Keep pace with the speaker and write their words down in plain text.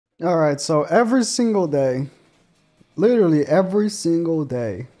Alright, so every single day, literally every single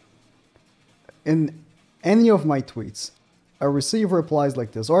day, in any of my tweets, I receive replies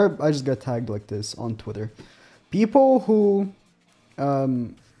like this, or I just get tagged like this on Twitter. People who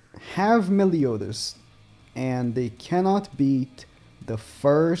have Meliodas and they cannot beat the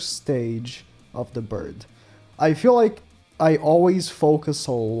first stage of the bird. I feel like I always focus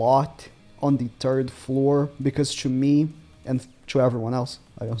a lot on the third floor because to me and to everyone else,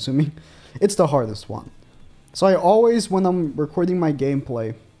 I'm assuming, it's the hardest one. So I always, when I'm recording my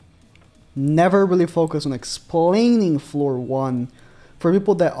gameplay, never really focus on explaining floor 1 for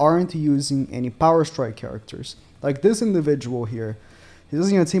people that aren't using any Power Strike characters. Like this individual here, he's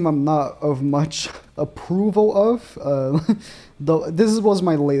using a team I'm not of much approval of. This was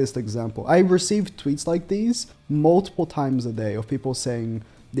my latest example. I received tweets like these multiple times a day of people saying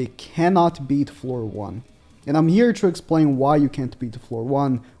they cannot beat floor 1. And I'm here to explain why you can't beat floor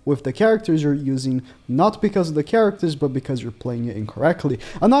 1 with the characters you're using, not because of the characters, but because you're playing it incorrectly.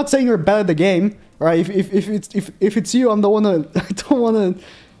 I'm not saying you're bad at the game, right? If it's you, I don't wanna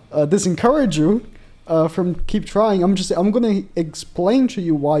disencourage you from keep trying. I'm gonna explain to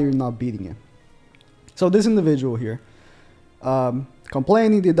you why you're not beating it. So this individual here,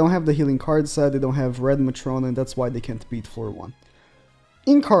 complaining they don't have the healing card set, they don't have red Matrona, and that's why they can't beat floor 1.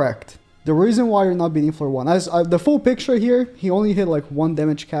 Incorrect. The reason why you're not beating floor 1, the full picture here, he only hit like 1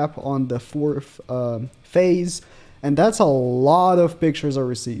 damage cap on the 4th phase, and that's a lot of pictures I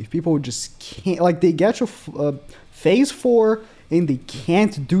receive. People just can't, like they get to phase 4 and they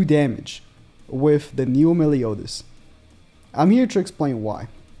can't do damage with the new Meliodas. I'm here to explain why.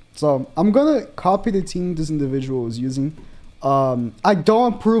 So I'm gonna copy the team this individual is using. I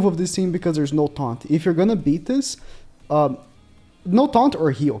don't approve of this team because there's no taunt. If you're gonna beat this, no taunt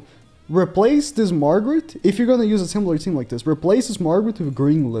or heal. Replace this Margaret, if you're going to use a similar team like this, replace this Margaret with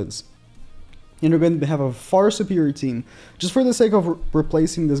Green Liz. And you're going to have a far superior team. Just for the sake of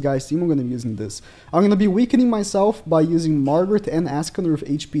replacing this guy's team, I'm going to be using this. I'm going to be weakening myself by using Margaret and Ascaner with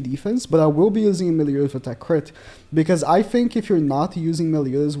HP defense, but I will be using Meliodas with attack crit. Because I think if you're not using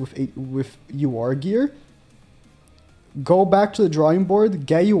Meliodas with UR gear, go back to the drawing board,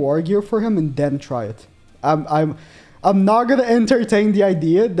 get UR gear for him, and then try it. I'm not gonna entertain the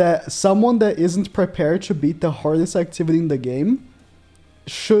idea that someone that isn't prepared to beat the hardest activity in the game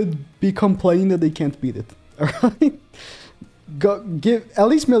should be complaining that they can't beat it. Alright? Give at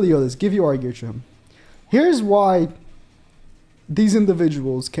least Meliodas, give your gear to him. Here's why these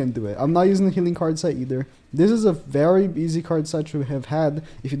individuals can't do it. I'm not using the healing card set either. This is a very easy card set to have had.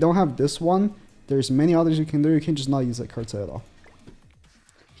 If you don't have this one, there's many others you can do. You can just not use that card set at all.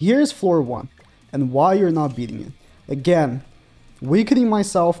 Here's floor 1 and why you're not beating it. Again, weakening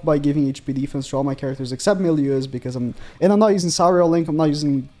myself by giving HP defense to all my characters except Meliodas because I'm not using Sauriel Link, I'm not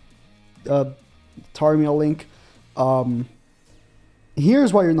using Tarmiel Link.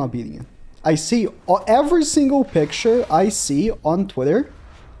 Here's why you're not beating it. I see every single picture I see on Twitter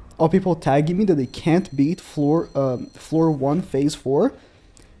of people tagging me that they can't beat floor 1 phase 4.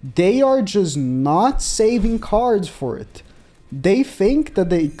 They are just not saving cards for it. They think that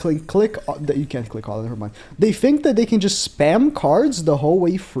they click that you can't click all, never mind. They think that they can just spam cards the whole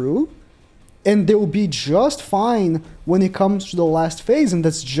way through and they'll be just fine when it comes to the last phase, and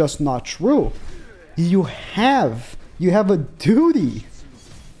that's just not true. You have a duty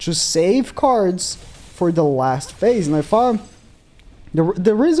to save cards for the last phase. And I thought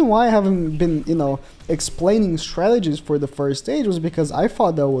the reason why I haven't been, explaining strategies for the first stage was because I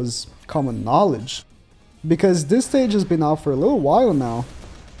thought that was common knowledge. Because this stage has been out for a little while now,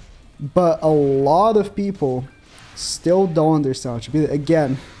 but a lot of people still don't understand what to be.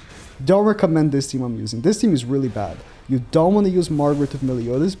 Again, don't recommend this team I'm using. This team is really bad. You don't want to use Margaret with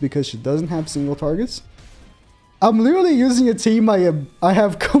Meliodas because she doesn't have single targets. I'm literally using a team I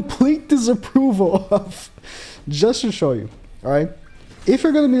have complete disapproval of, just to show you, alright? If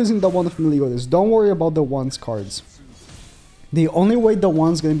you're going to be using the one with Meliodas, don't worry about the one's cards. The only way the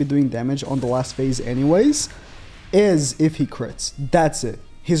one's going to be doing damage on the last phase anyways is if he crits. That's it.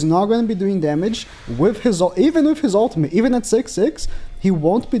 He's not going to be doing damage with his, even with his ultimate, even at 6-6, he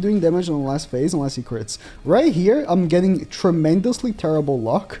won't be doing damage on the last phase unless he crits. Right here, I'm getting tremendously terrible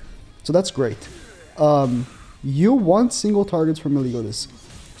luck, so that's great. You want single targets for Meliodas.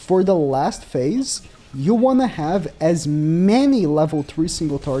 For the last phase, you want to have as many level 3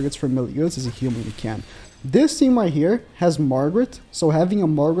 single targets for Meliodas as a human can. This team right here has Margaret, so having a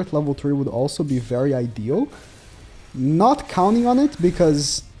Margaret level 3 would also be very ideal. Not counting on it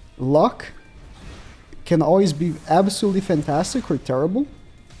because luck can always be absolutely fantastic or terrible.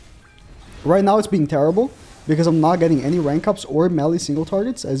 Right now it's being terrible, because I'm not getting any rank ups or melee single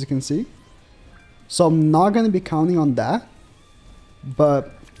targets, as you can see. So I'm not going to be counting on that.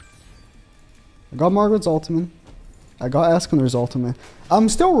 But I got Margaret's ultimate. I got Esconder's ultimate. I'm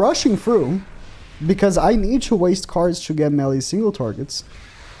still rushing through because I need to waste cards to get melee single targets.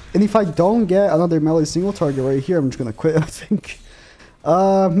 And if I don't get another melee single target right here, I'm just going to quit, I think.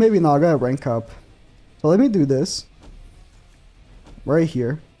 Maybe not. I got a rank up. So let me do this. Right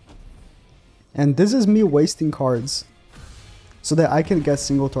here. And this is me wasting cards so that I can get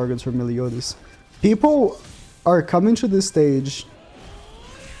single targets for Meliodas. People are coming to this stage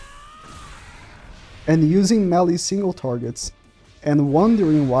and using melee single targets and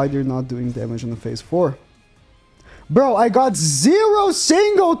wondering why they're not doing damage in the phase 4. Bro, I got 0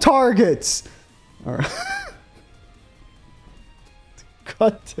 single targets! Alright.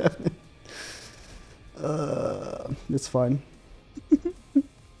 God damn it. It's fine.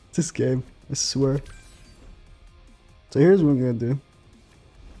 This game, I swear. So here's what I'm gonna do.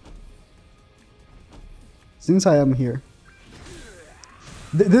 Since I am here.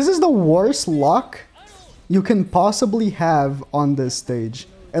 This is the worst luck you can possibly have on this stage.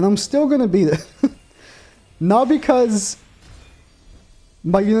 And I'm still gonna beat it. Not because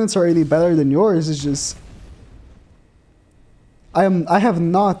my units are any better than yours, it's just... I have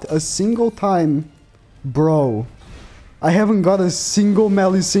not a single time... Bro, I haven't got a single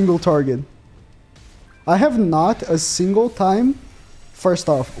melee single target. I have not a single time, first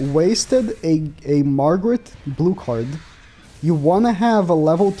off, wasted a Margaret blue card. You want to have a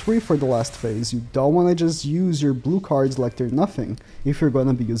level 3 for the last phase. You don't want to just use your blue cards like they're nothing if you're going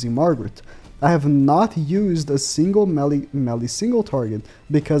to be using Margaret. I have not used a single melee single target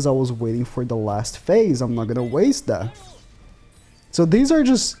because I was waiting for the last phase. I'm not going to waste that. So these are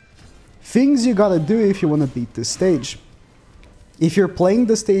just things you gotta do if you want to beat this stage. If you're playing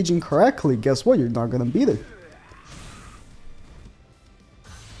the stage incorrectly, guess what? You're not gonna beat it.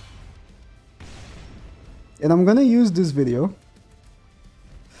 And I'm gonna use this video.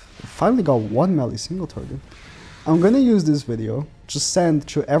 I finally got one melee single target. I'm gonna use this video to send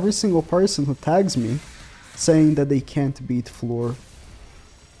to every single person who tags me saying that they can't beat floor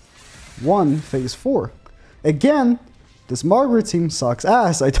 1 phase 4. Again, this Margaret team sucks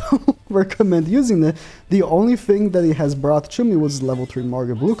ass. I don't recommend using it. The only thing that it has brought to me was level 3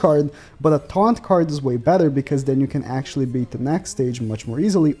 Margaret blue card, but a taunt card is way better because then you can actually beat the next stage much more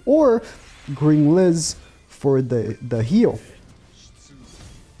easily, or Green Liz for the heal.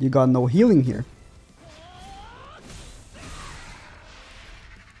 You got no healing here.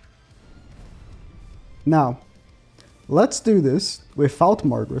 Now, let's do this without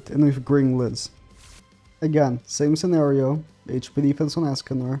Margaret and with Green Liz. Again, same scenario, HP defense on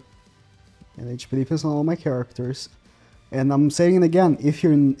Escanor, and HP defense on all my characters. And I'm saying it again, if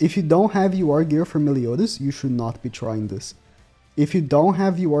you don't have UR gear for Meliodas, you should not be trying this. If you don't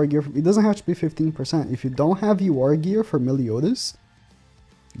have UR gear, it doesn't have to be 15%. If you don't have UR gear for Meliodas,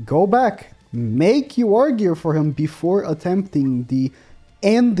 go back, make UR gear for him before attempting the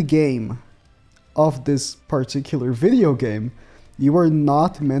end game of this particular video game. You are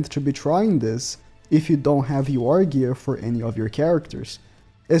not meant to be trying this if you don't have UR gear for any of your characters.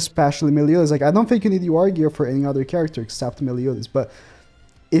 Especially Meliodas. Like, I don't think you need UR gear for any other character except Meliodas, but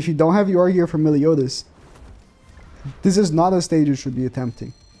if you don't have UR gear for Meliodas, this is not a stage you should be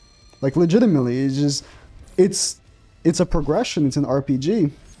attempting. Like, legitimately, it's just, it's a progression, it's an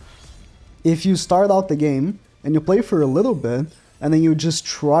RPG. If you start out the game, and you play for a little bit, and then you just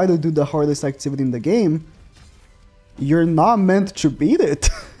try to do the hardest activity in the game, you're not meant to beat it.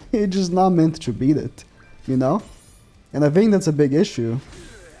 You're just not meant to beat it, you know? And I think that's a big issue.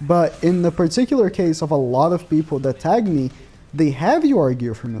 But in the particular case of a lot of people that tag me, they have UR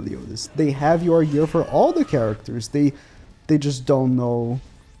gear for Meliodas. They have UR gear for all the characters. They just don't know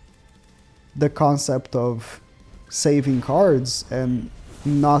the concept of saving cards and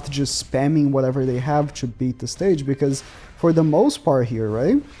not just spamming whatever they have to beat the stage. Because for the most part here,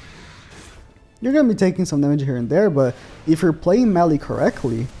 right? You're going to be taking some damage here and there, but if you're playing melee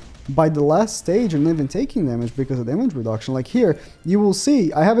correctly, by the last stage, you're not even taking damage because of damage reduction. Like here, you will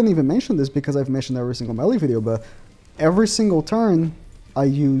see, I haven't even mentioned this because I've mentioned every single melee video, but every single turn, I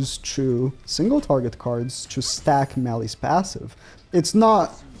use 2 single target cards to stack melee's passive. It's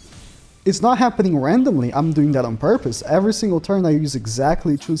not happening randomly. I'm doing that on purpose. Every single turn, I use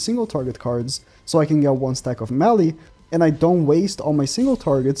exactly 2 single target cards so I can get 1 stack of melee, and I don't waste all my single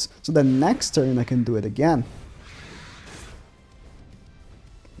targets, so then next turn I can do it again.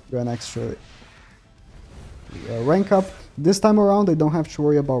 An extra rank up. This time around I don't have to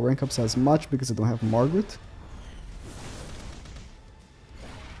worry about rank ups as much because I don't have Margaret.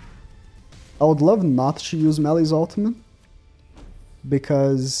 I would love not to use Melly's ultimate,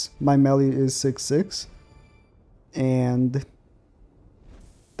 because my Melly is 6'6", and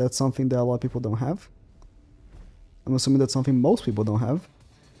that's something that a lot of people don't have. I'm assuming that's something most people don't have.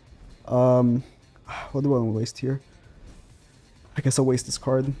 What do I want to waste here? I guess I'll waste this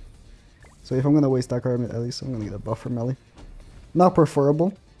card. So if I'm going to waste that card, at least I'm going to get a buff for Melly. Not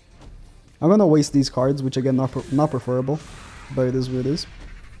preferable. I'm going to waste these cards, which again, not preferable. But it is what it is.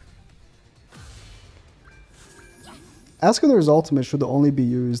 Escanor's ultimate should only be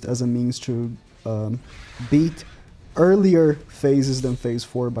used as a means to beat earlier phases than phase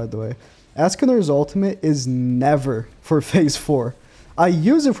 4, by the way. Escanor's ultimate is never for phase 4. I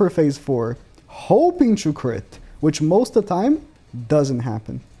use it for phase 4, hoping to crit, which most of the time doesn't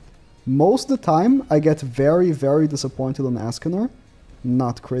happen. Most of the time, I get very, very disappointed on Escanor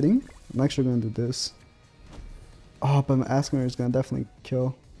not critting. I'm actually going to do this. Oh, but Escanor is going to definitely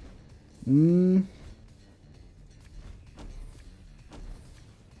kill.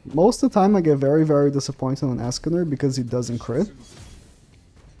 Most of the time, I get very, very disappointed on Escanor because he doesn't crit.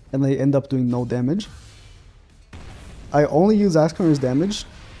 And they end up doing no damage. I only use Escanor's damage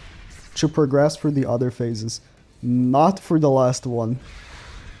to progress for the other phases, not for the last one.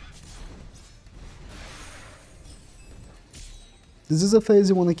 This is a phase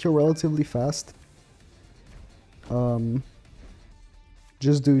you want to kill relatively fast.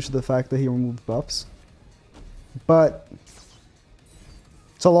 Just due to the fact that he removed buffs. But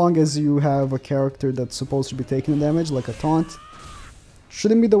so long as you have a character that's supposed to be taking damage, like a taunt,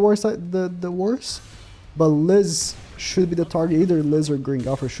 shouldn't be the worst. The worst, but Liz should be the target. Either Liz or Green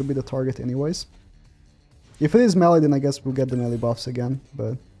Gopher should be the target, anyways. If it is Melee, then I guess we'll get the melee buffs again.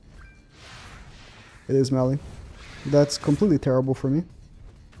 But it is Melee. That's completely terrible for me.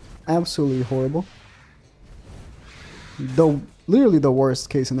 Absolutely horrible. Literally the worst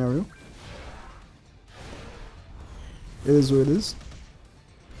case scenario. It is what it is.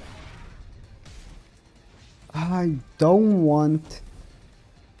 I don't want...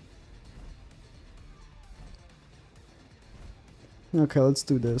 Okay, let's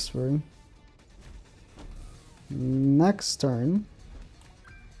do this, right? Next turn,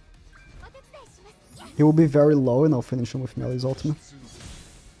 he will be very low and I'll finish him with Melly's ultimate.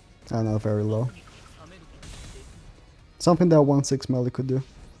 Not very low. Something that 1/6 Melly could do.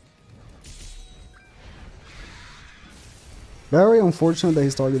 Very unfortunate that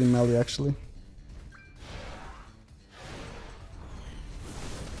he's targeting Melly, actually.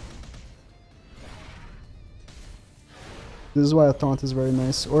 This is why a taunt is very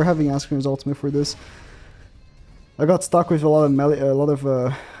nice. Or having Asker's ultimate for this. I got stuck with a lot of Melly, a lot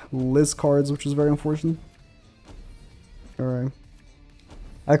of Liz cards, which was very unfortunate. Alright.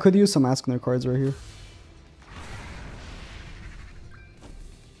 I could use some Askener cards right here.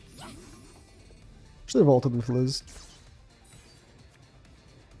 Should have vaulted with Liz.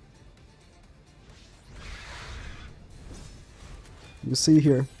 You see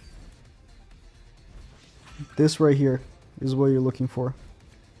here. This right here is what you're looking for.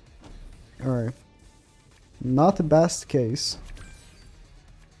 Alright. Not the best case.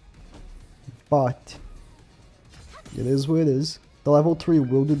 But it is what it is. The level 3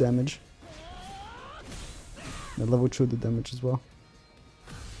 will do damage. The level 2 will do damage as well.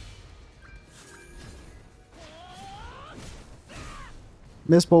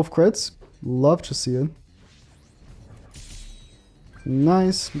 Miss both crits. Love to see it.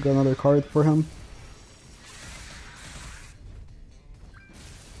 Nice. We got another card for him.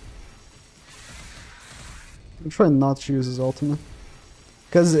 I'm trying not to use his ultimate.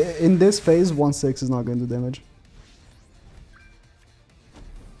 Because in this phase, 1/6 is not going to do damage.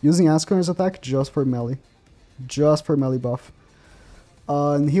 Using Asker's attack just for melee. Just for melee buff.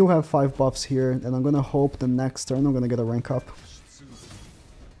 And he'll have 5 buffs here, and I'm going to hope the next turn I'm going to get a rank up.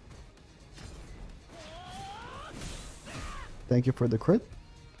 Thank you for the crit.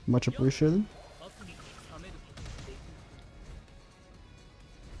 Much appreciated.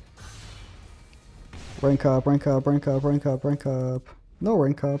 Rank up, rank up, rank up, rank up, rank up. No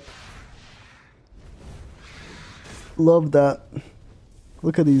rank up. Love that.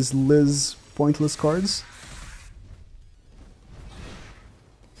 Look at these Liz pointless cards.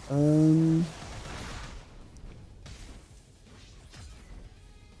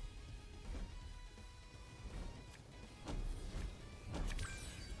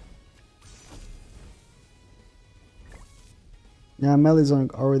 Yeah, Melly's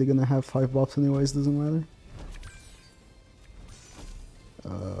already gonna have 5 buffs anyways, doesn't matter.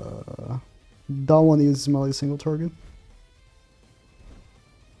 Don't want to use Melly's single target.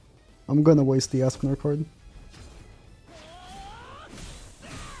 I'm gonna waste the Askener card.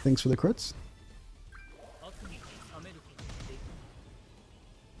 Thanks for the crits.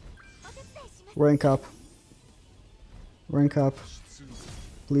 Rank up. Rank up.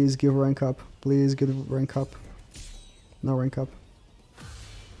 Please give rank up. Please give rank up. No rank up.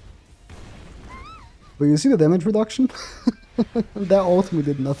 But you see the damage reduction? That ultimate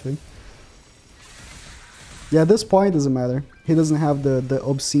did nothing. Yeah, at this point it doesn't matter. He doesn't have the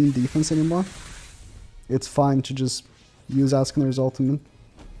obscene defense anymore. It's fine to just use Escanor's ultimate.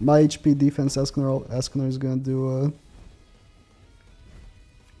 My HP defense Escanor is gonna do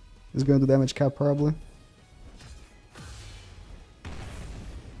damage cap probably.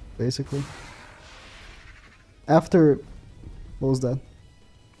 Basically. After what was that?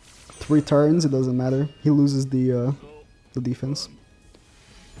 3 turns, it doesn't matter. He loses the defense.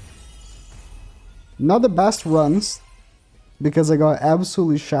 Not the best runs, because I got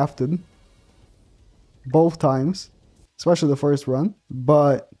absolutely shafted both times, especially the first run,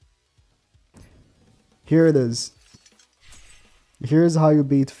 but here it is. Here's how you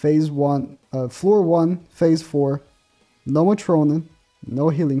beat phase 1, floor 1, phase 4, no Matronin, no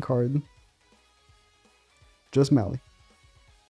healing card, just melee.